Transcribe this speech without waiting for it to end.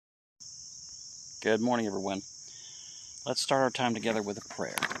Good morning, everyone. Let's start our time together with a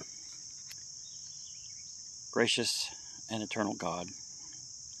prayer. Gracious and eternal God,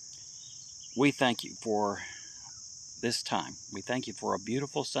 we thank you for this time. We thank you for a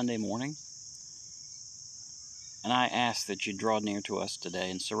beautiful Sunday morning. And I ask that you draw near to us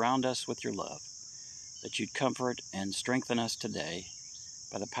today and surround us with your love, that you'd comfort and strengthen us today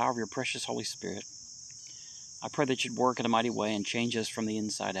by the power of your precious Holy Spirit. I pray that you'd work in a mighty way and change us from the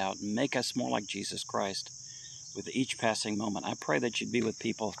inside out and make us more like Jesus Christ with each passing moment. I pray that you'd be with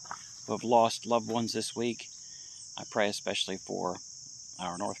people who have lost loved ones this week. I pray especially for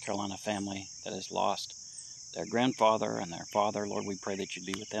our North Carolina family that has lost their grandfather and their father. Lord, we pray that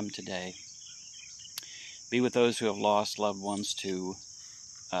you'd be with them today. Be with those who have lost loved ones to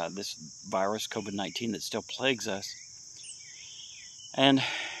this virus, COVID-19, that still plagues us. And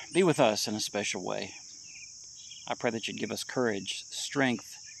be with us in a special way. I pray that you'd give us courage,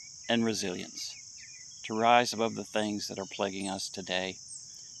 strength, and resilience to rise above the things that are plaguing us today.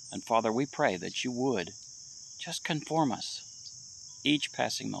 And Father, we pray that you would just conform us each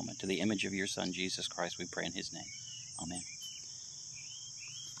passing moment to the image of your Son, Jesus Christ. We pray in his name. Amen.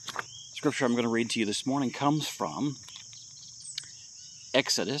 The scripture I'm going to read to you this morning comes from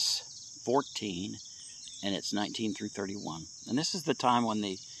Exodus 14, and it's 19 through 31. And this is the time when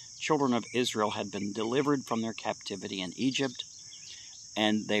the children of Israel had been delivered from their captivity in Egypt,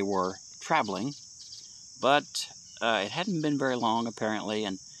 and they were traveling, but it hadn't been very long apparently,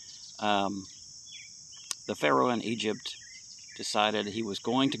 and the Pharaoh in Egypt decided he was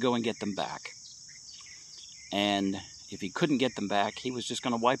going to go and get them back, and if he couldn't get them back, he was just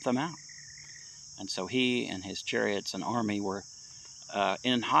going to wipe them out. And so he and his chariots and army were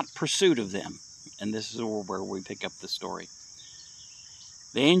in hot pursuit of them, and this is where we pick up the story.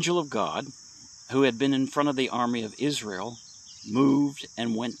 The angel of God, who had been in front of the army of Israel, moved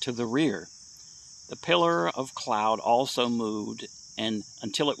and went to the rear. The pillar of cloud also moved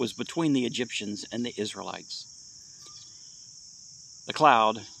until it was between the Egyptians and the Israelites. The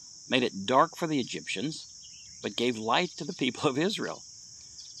cloud made it dark for the Egyptians, but gave light to the people of Israel.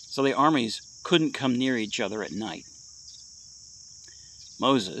 So the armies couldn't come near each other at night.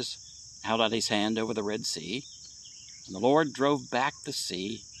 Moses held out his hand over the Red Sea, and the Lord drove back the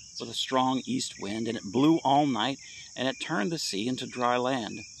sea with a strong east wind, and it blew all night, and it turned the sea into dry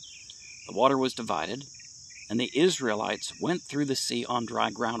land. The water was divided, and the Israelites went through the sea on dry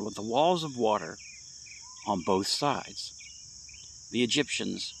ground with the walls of water on both sides. The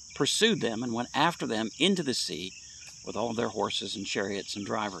Egyptians pursued them and went after them into the sea with all their horses and chariots and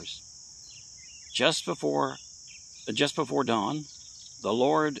drivers. Just before dawn, the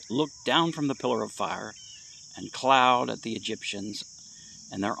Lord looked down from the pillar of fire and cloud at the Egyptians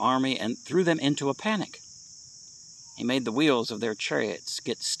and their army and threw them into a panic. He made the wheels of their chariots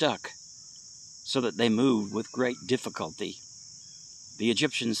get stuck so that they moved with great difficulty. The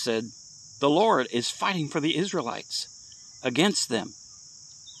Egyptians said, "The Lord is fighting for the Israelites against them.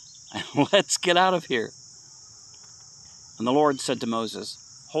 Let's get out of here." And the Lord said to Moses,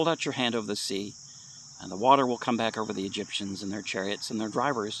 "Hold out your hand over the sea, and the water will come back over the Egyptians and their chariots and their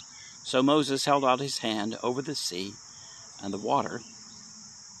drivers." So Moses held out his hand over the sea and the water,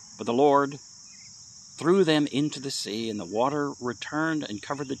 but the Lord threw them into the sea, and the water returned and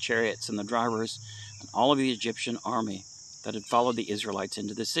covered the chariots and the drivers and all of the Egyptian army that had followed the Israelites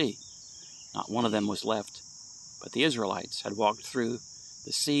into the sea. Not one of them was left, but the Israelites had walked through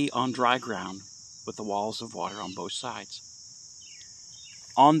the sea on dry ground with the walls of water on both sides.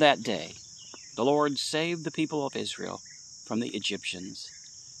 On that day, the Lord saved the people of Israel from the Egyptians,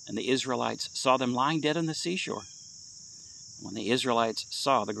 and the Israelites saw them lying dead on the seashore. When the Israelites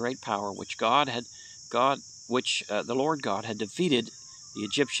saw the great power which the Lord God had defeated the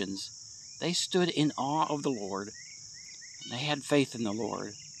Egyptians, they stood in awe of the Lord, and they had faith in the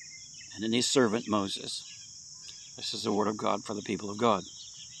Lord and in his servant Moses. This is the word of God for the people of God.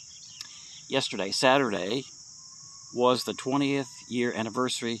 Yesterday, Saturday, was the 20th year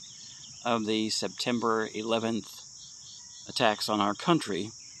anniversary of the September 11th attacks on our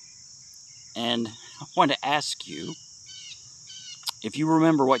country. And I want to ask you if you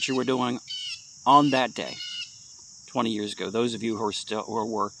remember what you were doing on that day, 20 years ago. Those of you who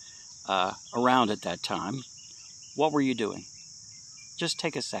were around at that time, what were you doing? Just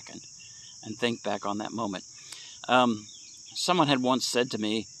take a second and think back on that moment. Someone had once said to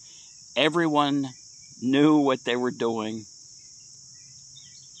me, everyone knew what they were doing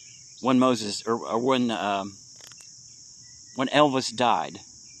when when Elvis died.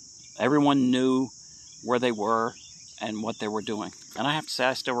 Everyone knew where they were and what they were doing. And I have to say,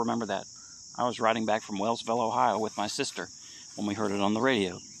 I still remember that. I was riding back from Wellsville, Ohio with my sister when we heard it on the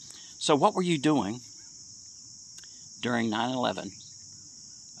radio. So what were you doing during 9/11?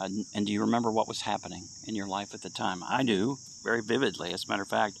 And do you remember what was happening in your life at the time? I do, very vividly, as a matter of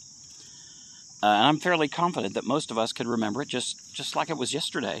fact. And I'm fairly confident that most of us could remember it just like it was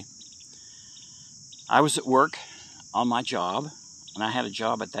yesterday. I was at work on my job, and I had a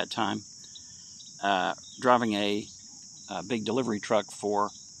job at that time driving a big delivery truck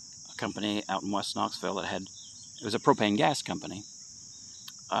for a company out in West Knoxville it was a propane gas company.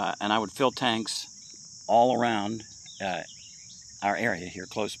 And I would fill tanks all around our area here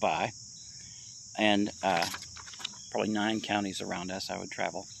close by, and probably 9 counties around us I would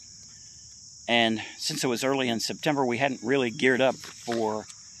travel. And since it was early in September, we hadn't really geared up for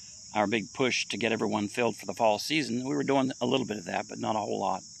our big push to get everyone filled for the fall season. We were doing a little bit of that, but not a whole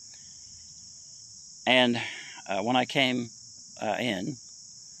lot. And when I came in,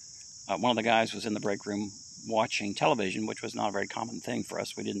 one of the guys was in the break room watching television, which was not a very common thing for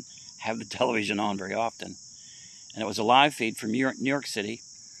us. We didn't have the television on very often. And it was a live feed from New York City,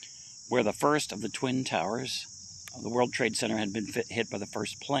 where the first of the Twin Towers of the World Trade Center had been hit by the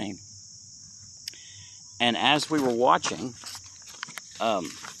first plane. And as we were watching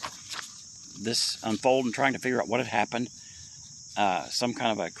this unfold and trying to figure out what had happened, some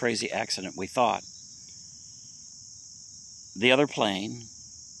kind of a crazy accident, we thought, the other plane,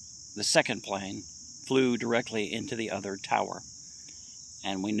 the second plane, flew directly into the other tower.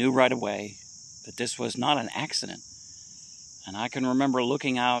 And we knew right away that this was not an accident. And I can remember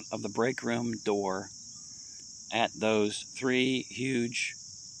looking out of the break room door at those 3 huge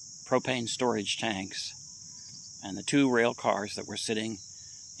propane storage tanks and the 2 rail cars that were sitting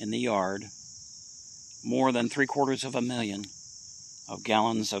in the yard, more than 750,000 of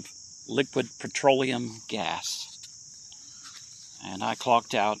gallons of liquid petroleum gas. And I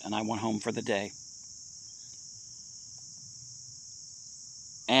clocked out and I went home for the day.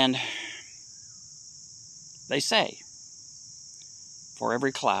 And they say, for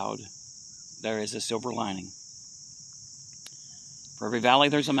every cloud, there is a silver lining. For every valley,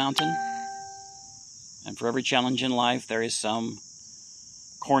 there's a mountain. And for every challenge in life, there is some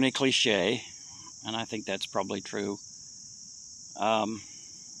corny cliche. And I think that's probably true. But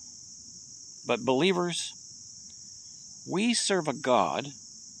believers, we serve a God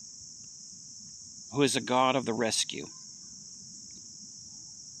who is a God of the rescue.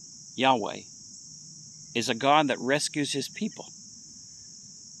 Yahweh is a God that rescues his people.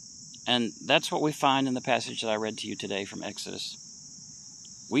 And that's what we find in the passage that I read to you today from Exodus.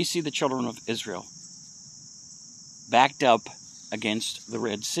 We see the children of Israel backed up against the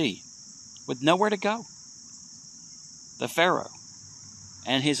Red Sea with nowhere to go. The Pharaoh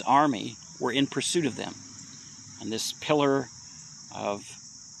and his army were in pursuit of them. And this pillar of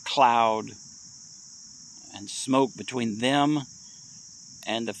cloud and smoke between them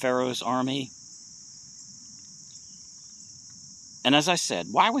and the Pharaoh's army. And as I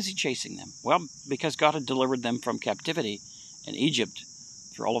said, why was he chasing them? Well, because God had delivered them from captivity in Egypt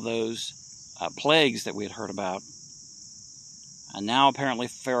through all of those plagues that we had heard about. And now apparently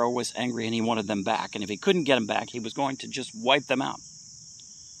Pharaoh was angry and he wanted them back. And if he couldn't get them back, he was going to just wipe them out.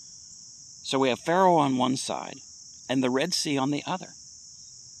 So we have Pharaoh on one side and the Red Sea on the other.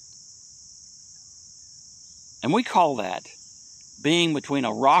 And we call that being between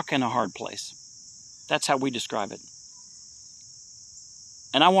a rock and a hard place. That's how we describe it.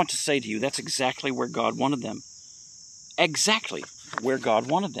 And I want to say to you, that's exactly where God wanted them. Exactly where God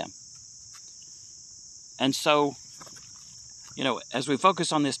wanted them. And so, as we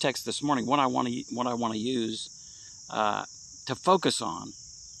focus on this text this morning, what I want to use to focus on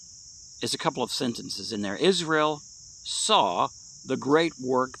is a couple of sentences in there. Israel saw the great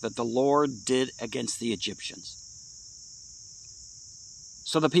work that the Lord did against the Egyptians.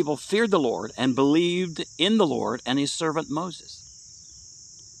 So the people feared the Lord and believed in the Lord and his servant Moses.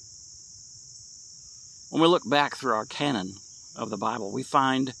 When we look back through our canon of the Bible, we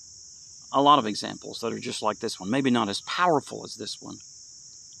find a lot of examples that are just like this one, maybe not as powerful as this one.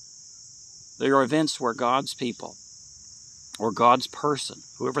 There are events where God's people, or God's person,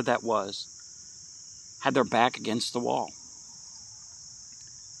 whoever that was, had their back against the wall.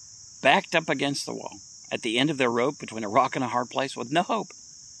 Backed up against the wall, at the end of their rope between a rock and a hard place with no hope,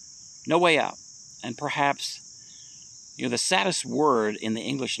 no way out. And perhaps, the saddest word in the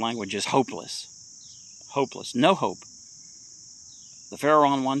English language is hopeless. Hopeless, no hope. The Pharaoh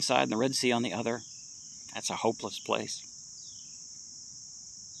on one side and the Red Sea on the other, that's a hopeless place.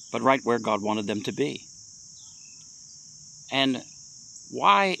 But right where God wanted them to be. And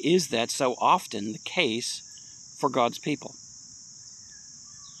why is that so often the case for God's people?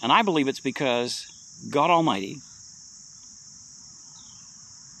 And I believe it's because God Almighty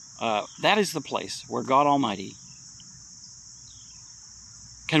That is the place where God Almighty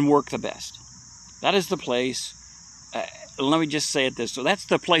can work the best. That is the place, let me just say it this way, that's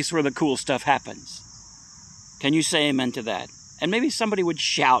the place where the cool stuff happens. Can you say amen to that? And maybe somebody would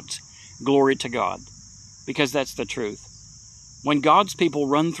shout, glory to God, because that's the truth. When God's people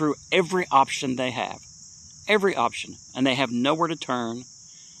run through every option they have, every option, and they have nowhere to turn,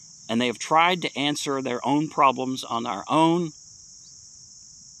 and they have tried to answer their own problems on our own,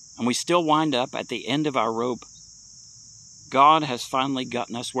 and we still wind up at the end of our rope, God has finally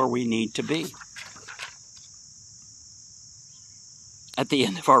gotten us where we need to be. At the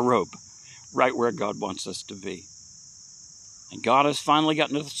end of our rope, right where God wants us to be. And God has finally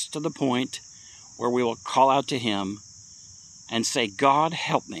gotten us to the point where we will call out to Him and say, God,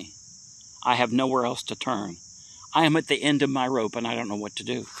 help me. I have nowhere else to turn. I am at the end of my rope and I don't know what to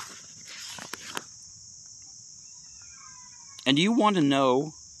do. And do you want to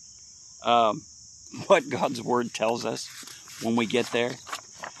know what God's Word tells us when we get there?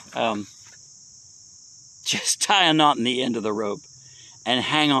 Just tie a knot in the end of the rope and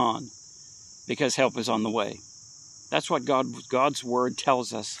hang on, because help is on the way. That's what God's Word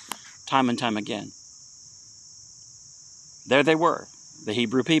tells us time and time again. There they were, the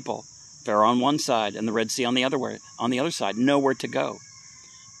Hebrew people, Pharaoh on one side and the Red Sea on the other side, nowhere to go.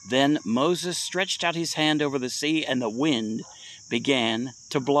 Then Moses stretched out his hand over the sea, and the wind began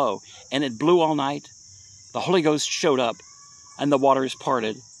to blow. And it blew all night. The Holy Ghost showed up, and the waters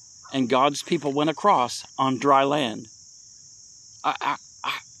parted, and God's people went across on dry land.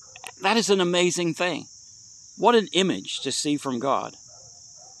 That is an amazing thing. What an image to see from God.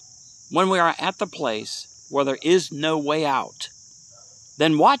 When we are at the place where there is no way out,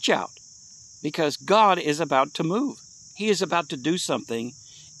 then watch out, because God is about to move. He is about to do something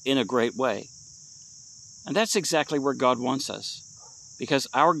in a great way. And that's exactly where God wants us, because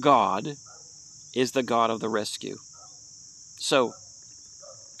our God is the God of the rescue. So,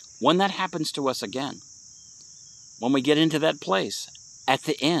 when that happens to us again, when we get into that place at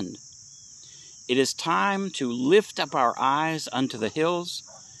the end, it is time to lift up our eyes unto the hills,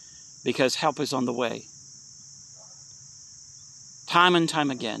 because help is on the way. Time and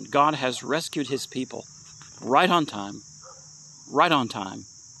time again, God has rescued His people right on time,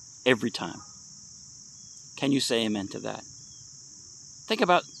 every time. Can you say amen to that? Think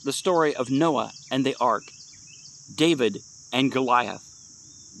about the story of Noah and the ark, David and Goliath,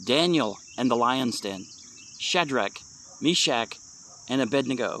 Daniel and the lion's den, Shadrach, Meshach, and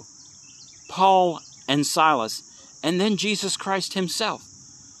Abednego, Paul and Silas, and then Jesus Christ Himself.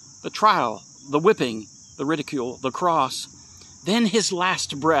 The trial, the whipping, the ridicule, the cross, then His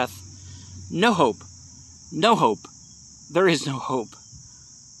last breath. No hope. No hope. There is no hope.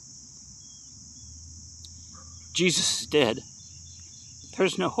 Jesus is dead.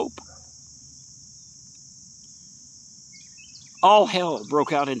 There's no hope. All hell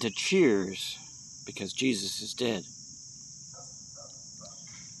broke out into cheers because Jesus is dead.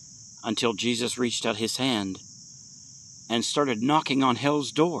 Until Jesus reached out His hand and started knocking on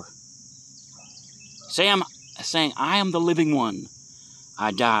hell's door, saying, I am the living one.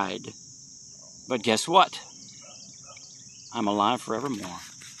 I died. But guess what? I'm alive forevermore.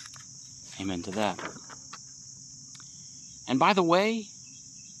 Amen to that. And by the way,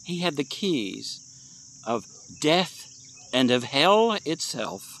 He had the keys of death and of hell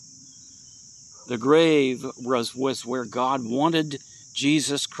itself. The grave was where God wanted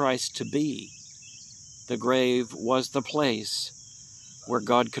Jesus Christ to be. The grave was the place where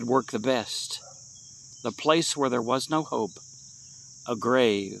God could work the best. The place where there was no hope. A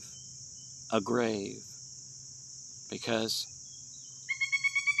grave. Because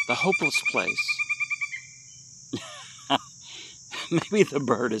the hopeless place. Maybe the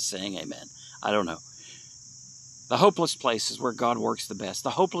bird is saying amen. I don't know. The hopeless place is where God works the best. The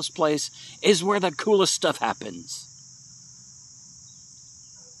hopeless place is where the coolest stuff happens.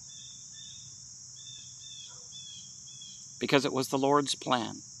 Because it was the Lord's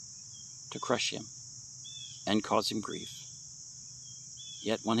plan to crush Him and cause Him grief.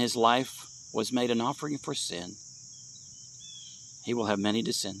 Yet when His life was made an offering for sin, He will have many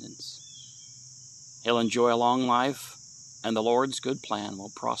descendants. He'll enjoy a long life, and the Lord's good plan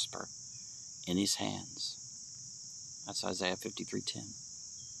will prosper in His hands. That's Isaiah 53:10.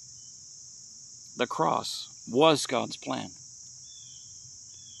 The cross was God's plan.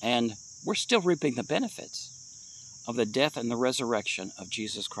 And we're still reaping the benefits of the death and the resurrection of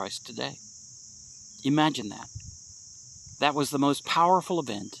Jesus Christ today. Imagine that. That was the most powerful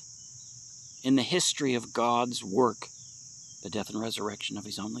event in the history of God's work, the death and resurrection of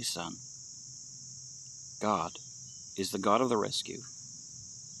His only Son. God is the God of the rescue,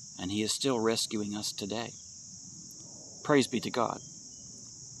 and He is still rescuing us today. Praise be to God.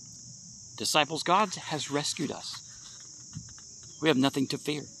 Disciples, God has rescued us. We have nothing to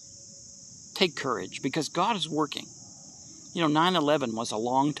fear. Take courage, because God is working. 9/11 was a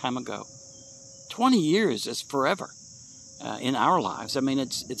long time ago. 20 years is forever in our lives. I mean,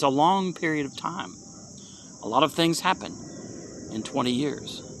 it's a long period of time. A lot of things happen in 20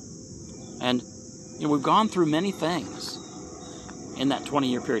 years. And we've gone through many things in that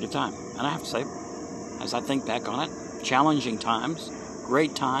 20-year period of time. And I have to say, as I think back on it, challenging times,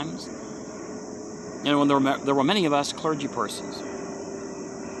 great times. When there were many of us clergy persons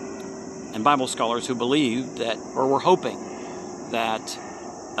and Bible scholars who believed that, or were hoping that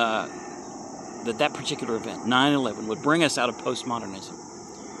that particular event, 9/11, would bring us out of postmodernism,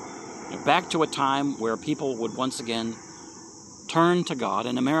 back to a time where people would once again turn to God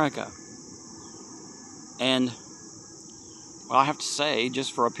in America. And I have to say,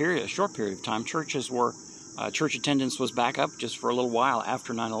 just for a short period of time, church attendance was back up just for a little while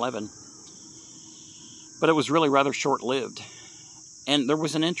after 9/11. But it was really rather short-lived. And there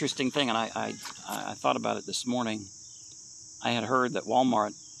was an interesting thing, and I thought about it this morning. I had heard that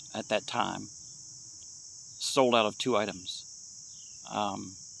Walmart at that time sold out of 2 items.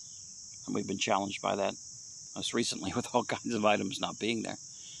 And we've been challenged by that most recently with all kinds of items not being there.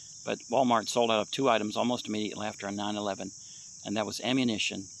 But Walmart sold out of 2 items almost immediately after 9/11, and that was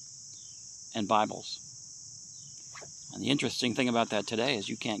ammunition and Bibles. And the interesting thing about that today is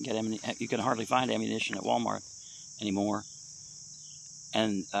you can hardly find ammunition at Walmart anymore.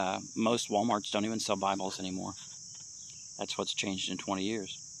 And most Walmarts don't even sell Bibles anymore. That's what's changed in 20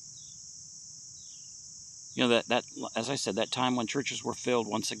 years. That as I said, that time when churches were filled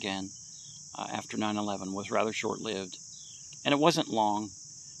once again after 9/11 was rather short-lived. And it wasn't long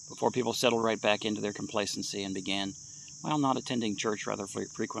before people settled right back into their complacency and began, not attending church rather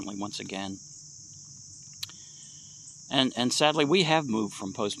frequently once again. And sadly, we have moved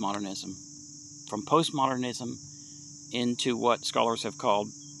from postmodernism into what scholars have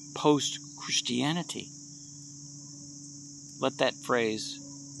called post-Christianity. Let that phrase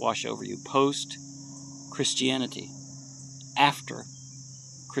wash over you. Post-Christianity. After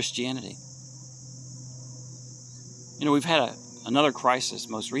Christianity. We've had another crisis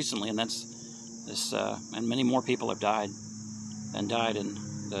most recently, and that's this, and many more people have died in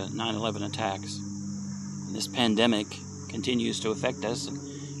the 9/11 attacks. And this pandemic continues to affect us, and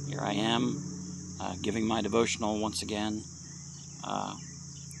here I am giving my devotional once again,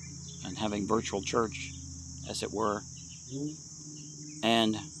 and having virtual church, as it were.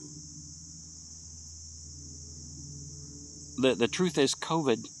 And the truth is,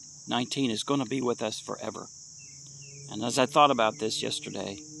 COVID-19 is going to be with us forever. And as I thought about this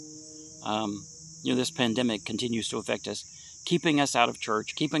yesterday, this pandemic continues to affect us, keeping us out of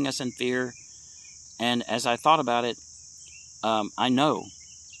church, keeping us in fear. And as I thought about it, I know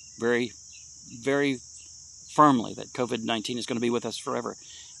very, very firmly that COVID-19 is going to be with us forever.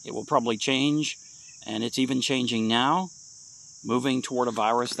 It will probably change, and it's even changing now, moving toward a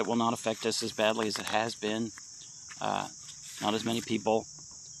virus that will not affect us as badly as it has been. Not as many people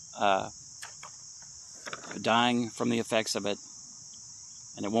dying from the effects of it,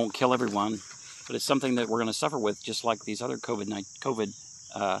 and it won't kill everyone, but it's something that we're going to suffer with, just like these other COVID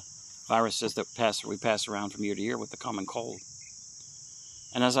viruses that we pass around from year to year with the common cold.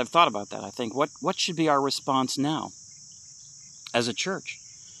 And as I've thought about that, I think, what should be our response now as a church?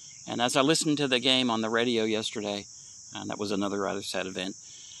 And as I listened to the game on the radio yesterday, and that was another rather sad event,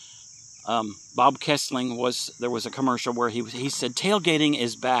 Bob Kessling there was a commercial where he said tailgating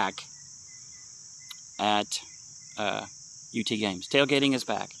is back at UT games. Tailgating is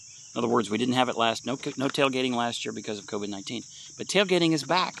back. In other words, we didn't have it no tailgating last year because of COVID-19, but tailgating is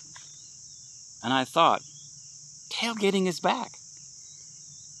back. And I thought, tailgating is back,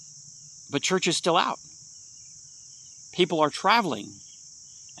 but church is still out. People are traveling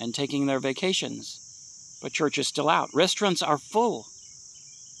and taking their vacations, but church is still out. Restaurants are full,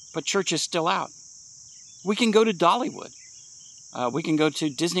 but church is still out. We can go to Dollywood. We can go to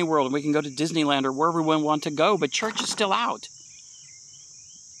Disney World, and we can go to Disneyland or wherever we want to go, but church is still out.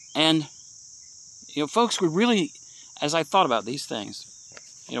 And, folks, we really, as I thought about these things,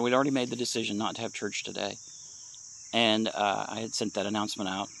 we'd already made the decision not to have church today. And I had sent that announcement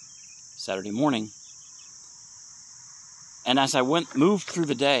out Saturday morning. And as I moved through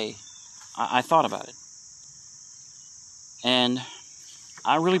the day, I thought about it. And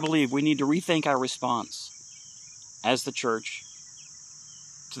I really believe we need to rethink our response as the church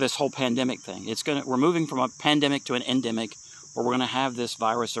to this whole pandemic thing. We're moving from a pandemic to an endemic, where we're going to have this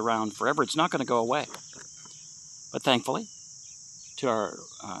virus around forever. It's not going to go away. But thankfully, to our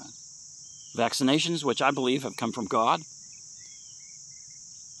vaccinations, which I believe have come from God.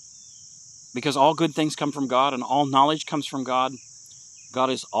 Because all good things come from God and all knowledge comes from God. God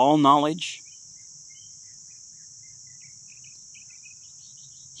is all knowledge.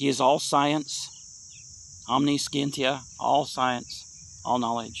 He is all science. Omni scientia, all science, all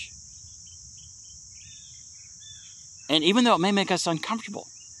knowledge. And even though it may make us uncomfortable,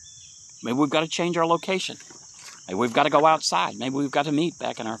 maybe we've got to change our location. Maybe we've got to go outside. Maybe we've got to meet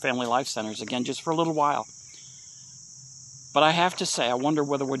back in our family life centers again just for a little while. But I have to say, I wonder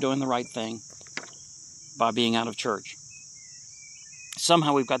whether we're doing the right thing by being out of church.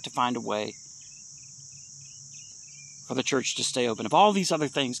 Somehow we've got to find a way for the church to stay open. If all these other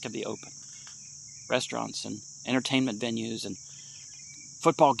things can be open, restaurants and entertainment venues and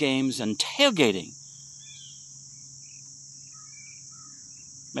football games and tailgating,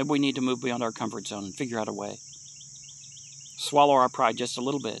 maybe we need to move beyond our comfort zone and figure out a way. Swallow our pride just a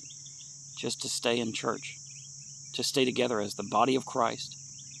little bit, just to stay in church, to stay together as the body of Christ.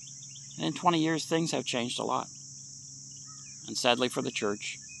 And in 20 years, things have changed a lot. And sadly for the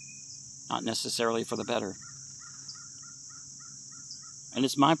church, not necessarily for the better. And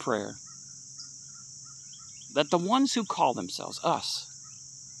it's my prayer that the ones who call themselves,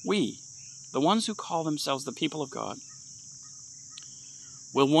 us, we, the ones who call themselves the people of God,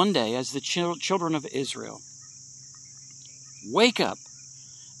 will one day, as the children of Israel, wake up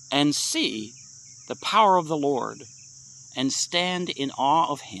and see the power of the Lord and stand in awe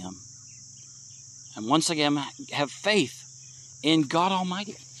of Him. And once again, have faith in God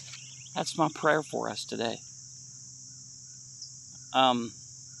Almighty. That's my prayer for us today. I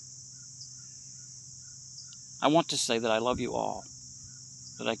want to say that I love you all,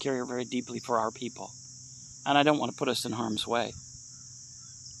 that I care very deeply for our people, and I don't want to put us in harm's way.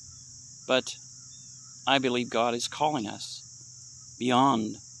 But I believe God is calling us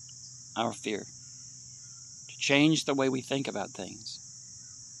beyond our fear to change the way we think about things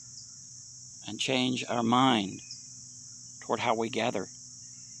and change our mind toward how we gather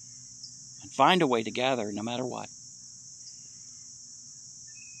and find a way to gather no matter what.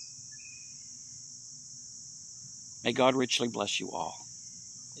 May God richly bless you all,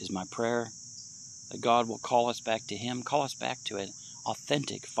 is my prayer, that God will call us back to Him, call us back to an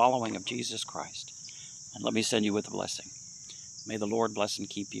authentic following of Jesus Christ. And let me send you with a blessing. May the Lord bless and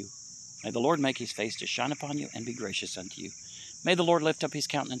keep you. May the Lord make His face to shine upon you and be gracious unto you. May the Lord lift up His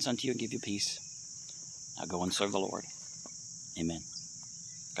countenance unto you and give you peace. Now go and serve the Lord. Amen.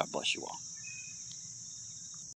 God bless you all.